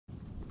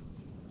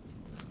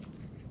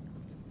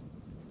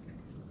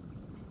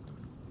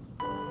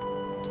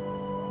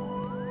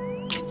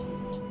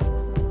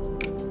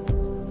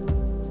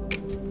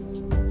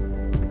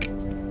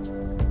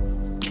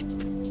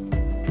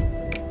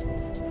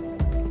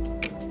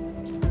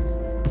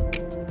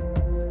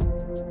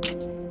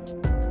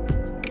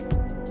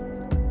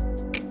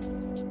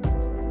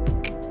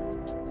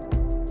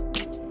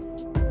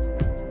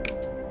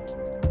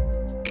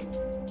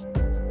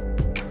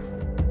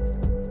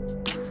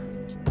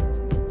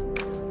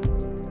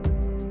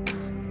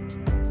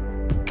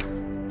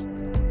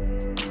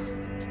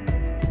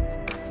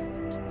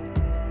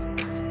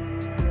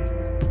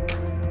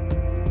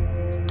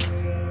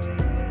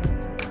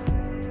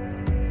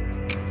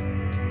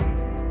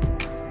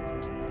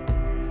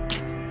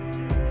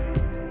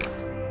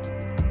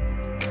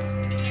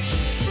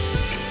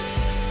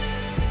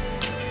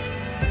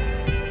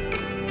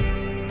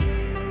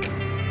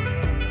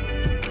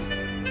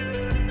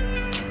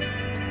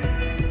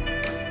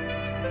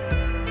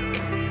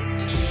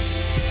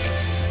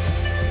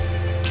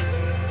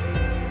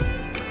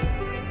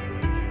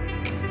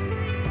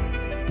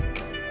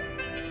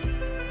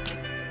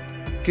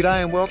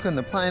G'day and welcome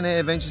to Plein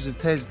Adventures of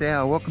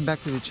Dower. Welcome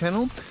back to the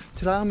channel.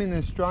 Today I'm in the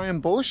Australian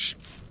bush,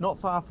 not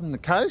far from the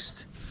coast,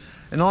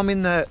 and I'm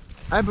in the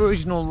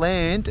Aboriginal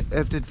land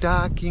of the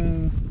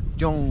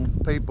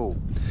Darkinjong people.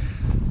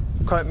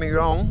 Quote me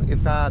wrong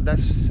if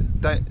that's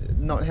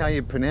not how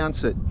you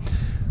pronounce it,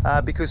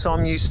 because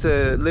I'm used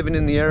to living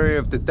in the area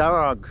of the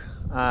Dower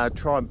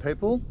tribe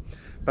people,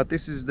 but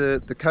this is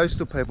the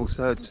coastal people,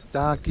 so it's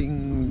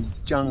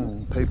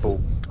Darkinjong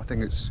people, I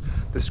think it's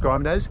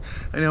described as.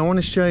 And I want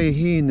to show you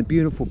here in the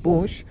beautiful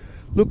bush.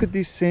 Look at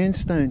this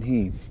sandstone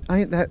here.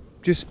 Ain't that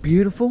just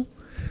beautiful?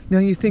 Now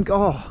you think,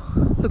 oh,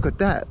 look at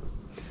that.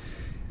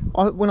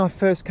 When I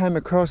first came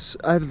across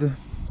over the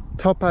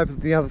top over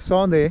the other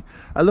side there,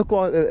 it looked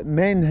like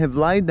men have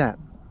laid that.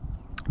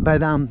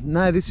 But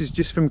no, this is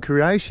just from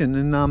creation,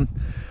 and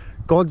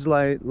God's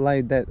laid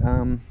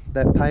that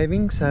that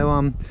paving.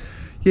 So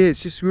yeah,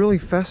 it's just really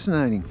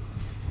fascinating.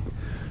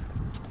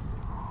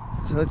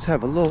 So let's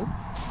have a look.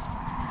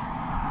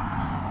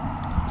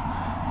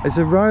 There's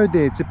a road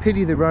there. It's a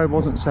pity the road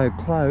wasn't so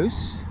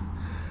close,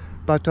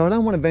 but I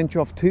don't want to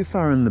venture off too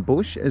far in the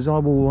bush, as I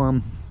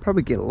will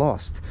probably get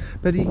lost.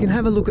 But you can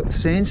have a look at the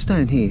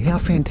sandstone here. How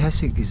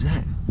fantastic is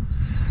that?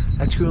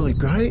 That's really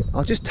great.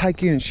 I'll just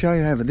take you and show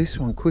you over this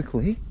one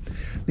quickly.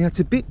 Now it's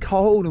a bit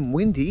cold and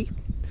windy.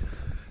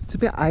 It's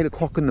about 8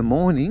 o'clock in the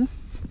morning.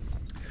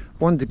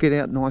 Wanted to get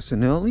out nice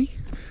and early.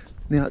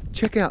 Now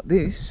check out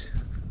this.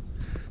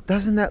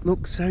 Doesn't that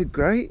look so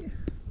great?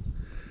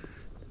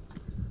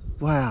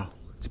 Wow,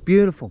 it's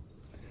beautiful.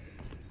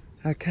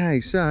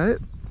 Okay, so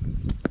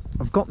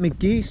I've got my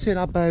gear set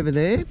up over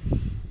there,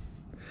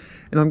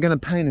 and I'm going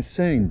to paint a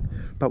scene,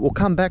 but we'll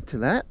come back to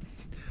that.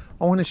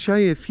 I want to show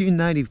you a few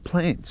native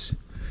plants.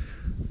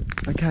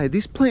 Okay,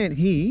 this plant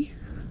here,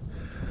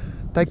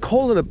 they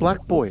call it a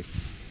black boy.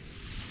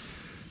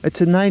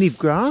 It's a native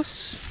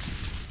grass.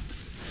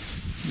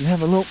 You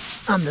have a look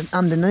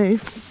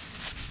underneath.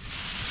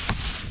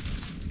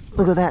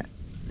 Look at that.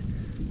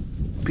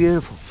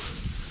 Beautiful.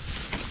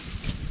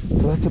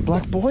 So that's a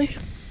black boy.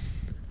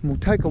 And we'll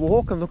take a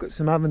walk and look at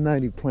some other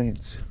native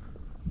plants.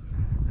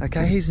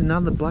 Okay, here's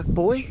another black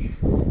boy.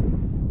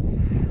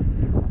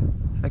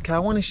 Okay, I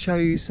want to show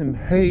you some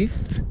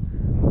heath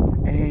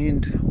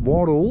and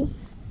wattle.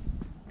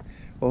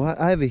 Well,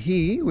 over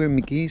here, where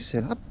my gear's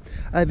set up,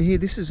 over here,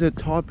 this is a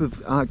type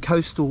of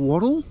coastal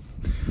wattle.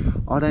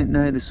 I don't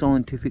know the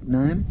scientific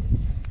name,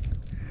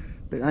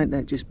 but ain't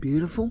that just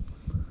beautiful?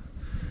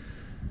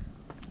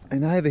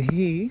 And over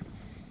here,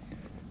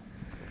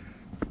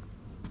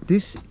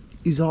 this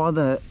is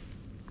either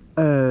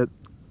a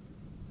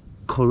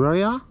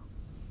Korea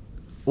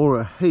or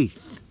a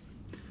heath.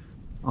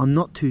 I'm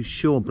not too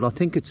sure, but I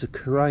think it's a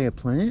Korea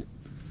plant.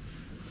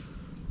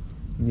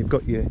 And you've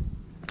got your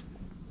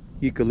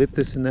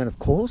eucalyptus and that, of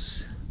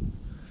course.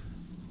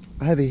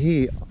 Over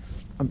here,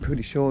 I'm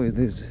pretty sure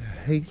there's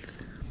heath.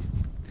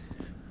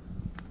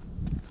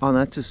 Oh,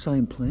 that's the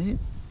same plant.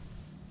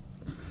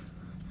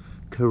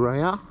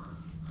 Korea.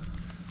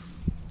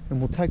 And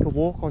we'll take a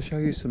walk, I'll show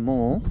you some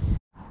more.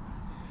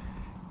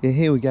 Yeah,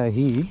 here we go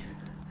here.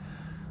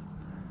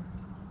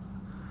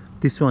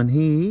 This one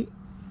here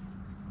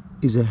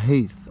is a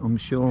heath, I'm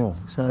sure.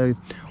 So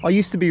I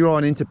used to be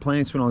right into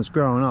plants when I was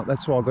growing up.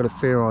 That's why I got a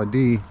fair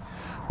idea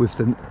with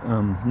the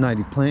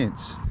native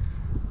plants.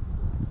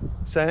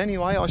 So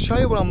anyway, I'll show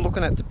you what I'm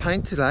looking at to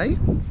paint today.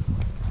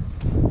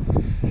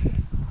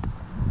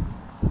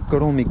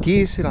 Got all my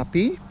gear set up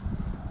here.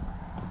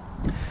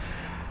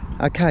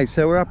 Okay,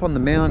 so we're up on the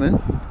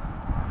mountain,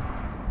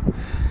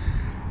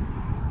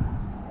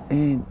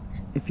 and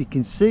if you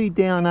can see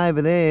down over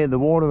there, the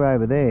water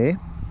over there,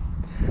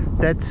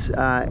 that's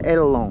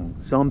Ettalong.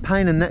 So I'm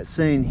painting that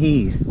scene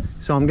here.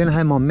 So I'm going to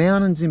have my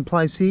mountains in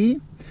place here.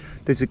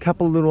 There's a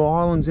couple of little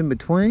islands in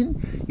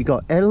between. You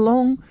got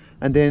Ettalong,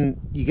 and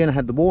then you're going to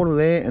have the water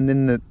there, and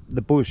then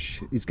the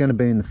bush is going to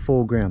be in the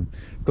foreground.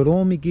 Got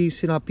all my gear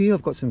set up here.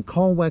 I've got some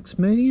coal wax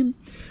medium.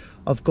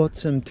 I've got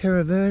some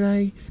terra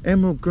verde,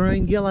 emerald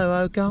green,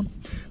 yellow ochre,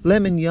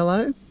 lemon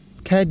yellow,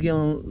 cad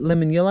yellow,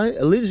 lemon yellow,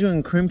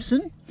 alizarin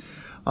crimson.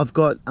 I've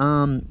got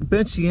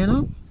burnt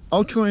sienna,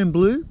 ultramarine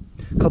blue,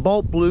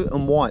 cobalt blue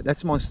and white.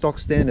 That's my stock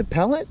standard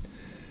palette.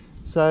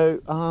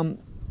 So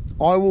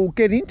I will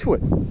get into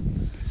it.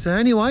 So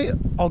anyway,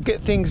 I'll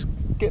get things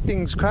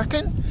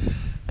cracking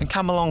and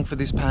come along for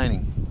this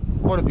painting.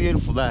 What a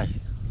beautiful day.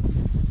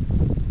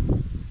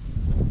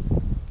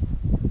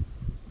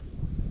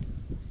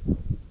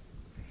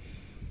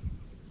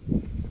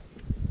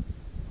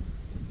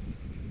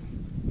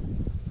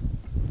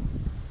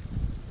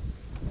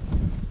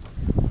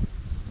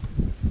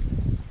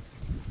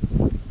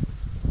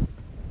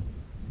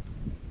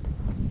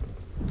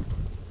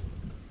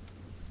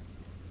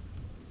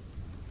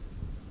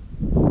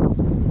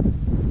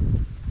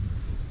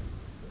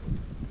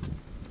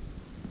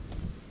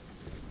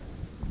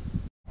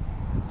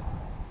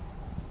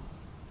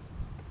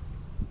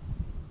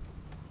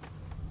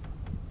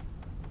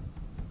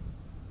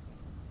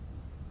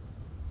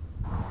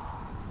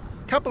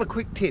 Couple of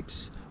quick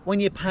tips when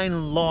you're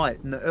painting light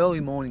in the early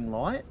morning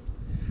light.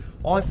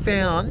 I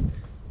found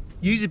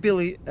use a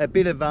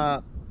bit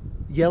of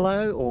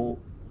yellow or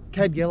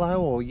cad yellow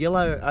or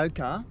yellow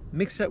ochre,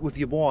 mix that with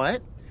your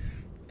white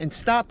and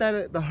start that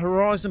at the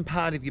horizon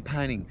part of your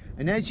painting.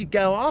 And as you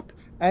go up,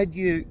 add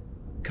your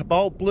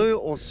cobalt blue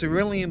or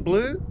cerulean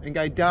blue and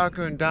go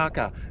darker and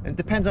darker. And it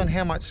depends on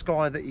how much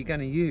sky that you're going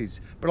to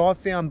use. But I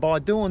found by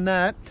doing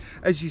that,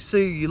 as you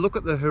see, you look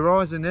at the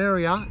horizon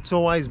area, it's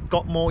always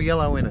got more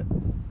yellow in it.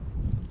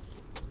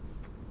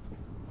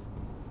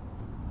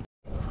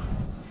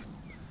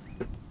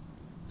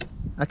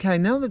 Okay,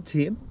 another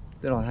tip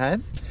that I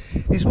have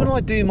is when I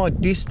do my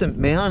distant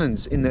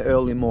mountains in the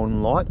early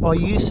morning light, I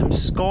use some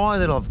sky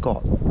that I've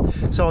got.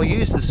 So I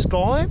use the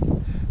sky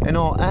and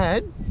I'll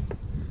add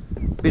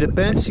a bit of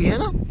burnt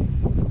sienna,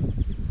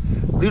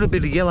 a little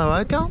bit of yellow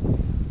ochre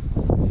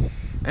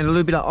and a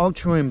little bit of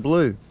ultramarine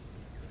blue.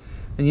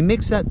 And you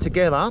mix that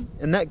together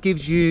and that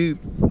gives you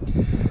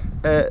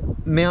a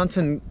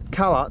mountain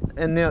colour.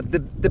 And now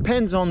it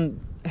depends on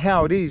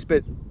how it is,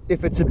 but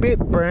if it's a bit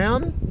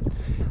brown,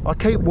 I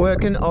keep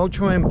working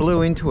ultramarine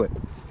blue into it.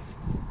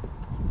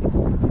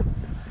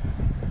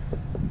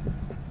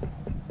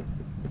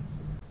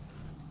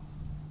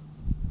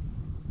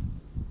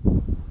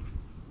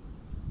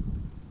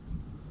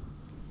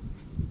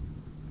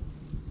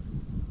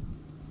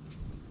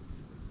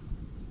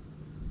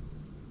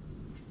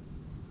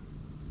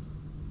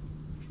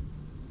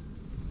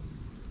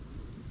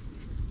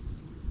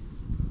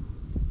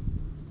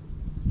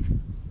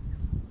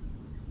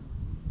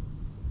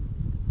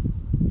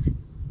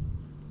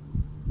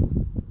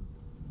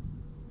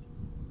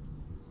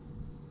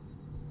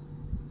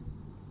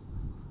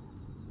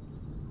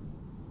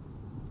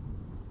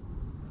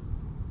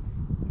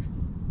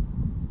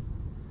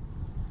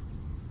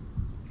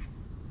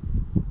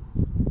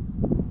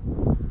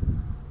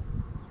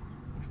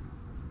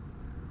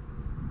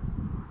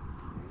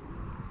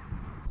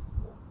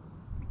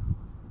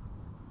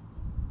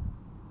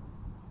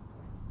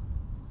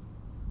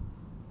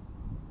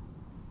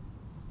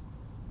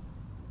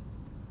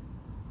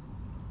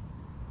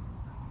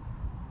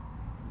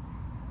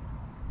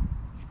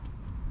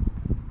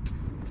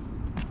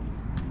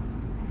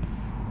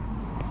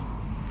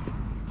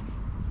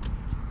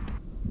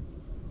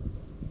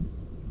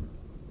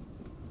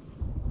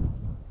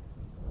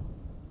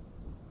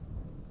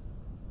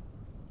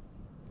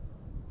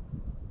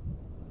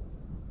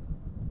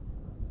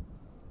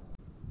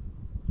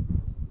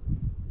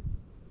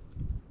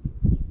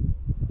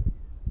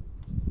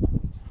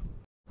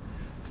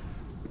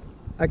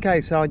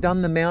 Okay, so I've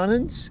done the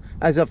mountains.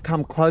 As I've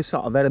come closer,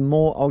 I've added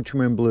more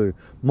ultramarine blue,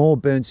 more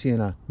burnt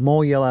sienna,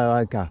 more yellow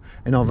ochre,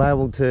 and I've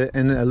able to,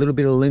 and a little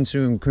bit of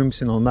linseed and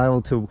crimson, I'm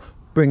able to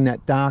bring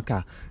that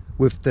darker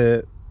with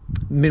the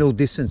middle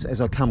distance as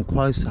I come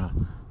closer.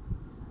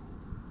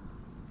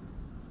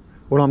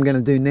 What I'm going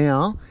to do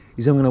now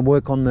is I'm going to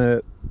work on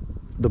the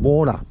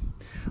water.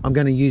 I'm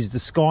going to use the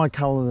sky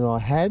colour that I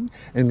had, and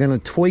I'm going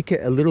to tweak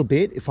it a little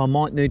bit if I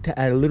might need to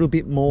add a little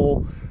bit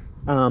more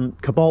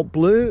cobalt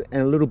blue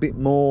and a little bit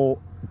more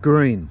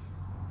green.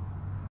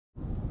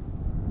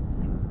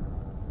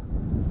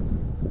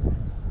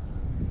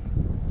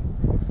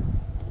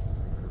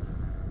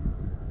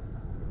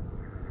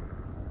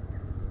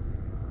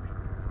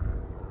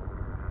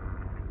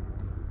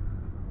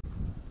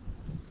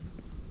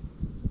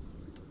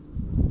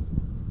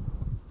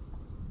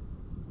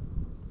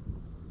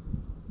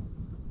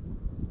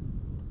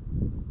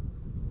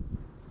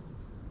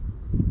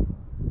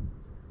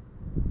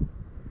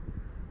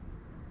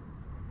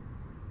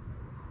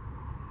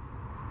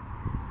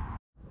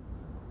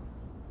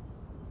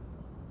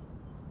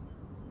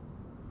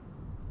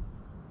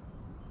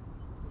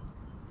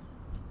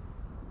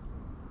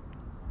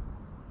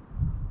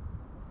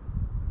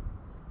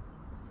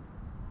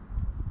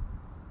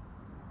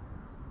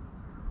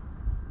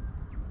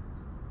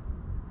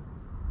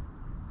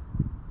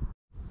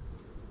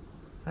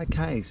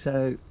 Okay,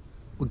 so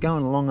we're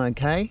going along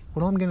okay.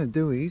 What I'm going to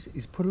do is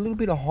put a little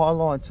bit of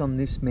highlights on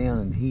this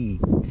mountain here,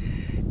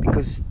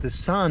 because the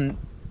sun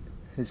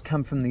has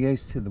come from the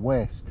east to the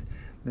west.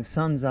 The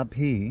sun's up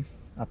here,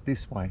 up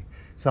this way.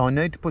 So I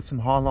need to put some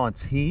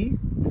highlights here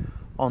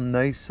on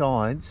these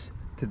sides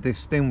to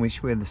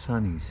distinguish where the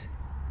sun is.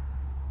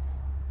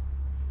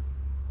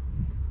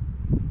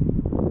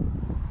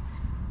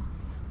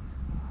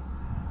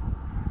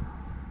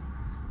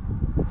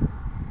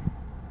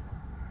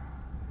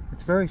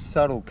 It's very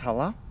subtle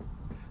colour,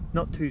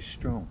 not too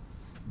strong.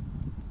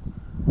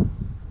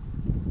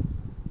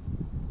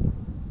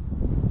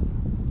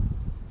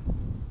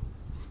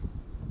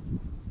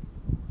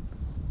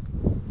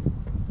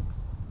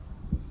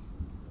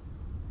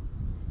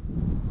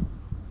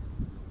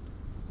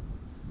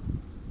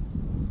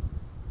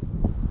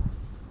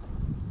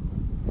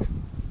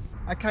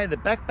 Okay, the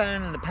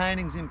backbone and the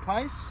painting's in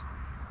place.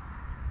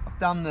 I've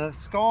done the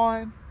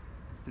sky,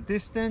 the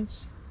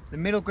distance, the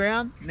middle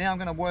ground. Now I'm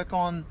going to work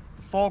on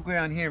the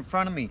foreground here in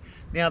front of me.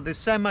 Now there's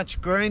so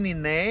much green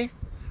in there,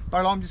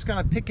 but I'm just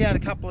going to pick out a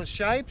couple of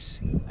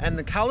shapes and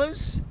the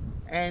colours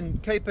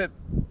and keep it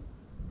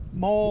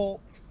more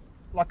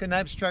like an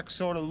abstract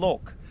sort of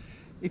look.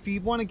 If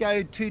you want to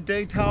go too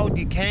detailed,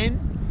 you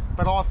can,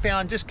 but I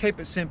found just keep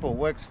it simple,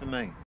 works for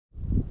me.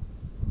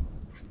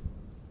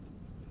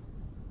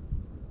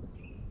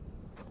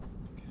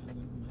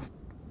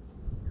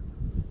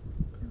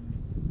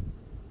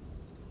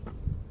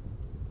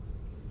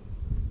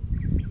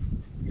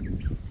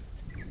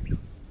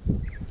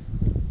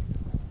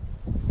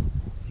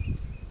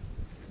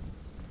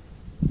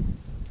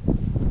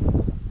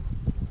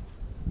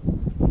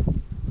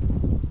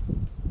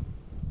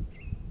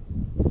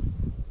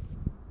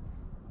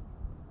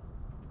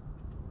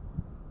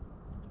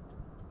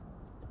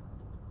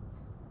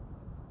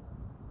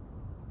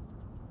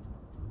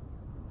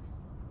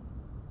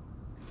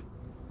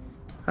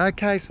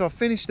 Okay, so I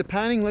finished the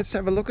painting. Let's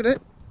have a look at it.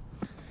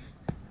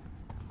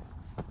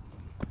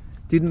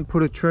 Didn't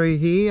put a tree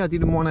here. I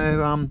didn't want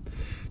to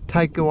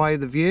take away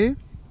the view.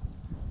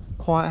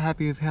 Quite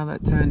happy with how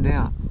that turned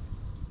out.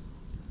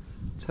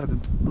 Let's have a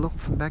look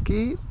from back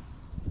here.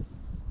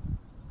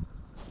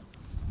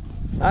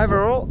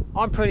 Overall,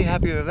 I'm pretty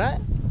happy with that.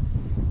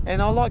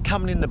 And I like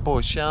coming in the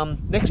bush.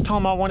 Next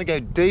time I want to go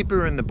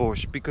deeper in the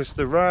bush because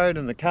the road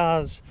and the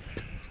cars,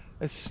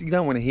 you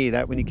don't want to hear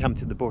that when you come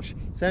to the bush.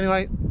 So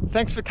anyway,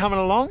 thanks for coming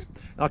along.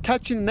 I'll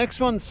catch you in the next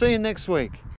one. See you next week.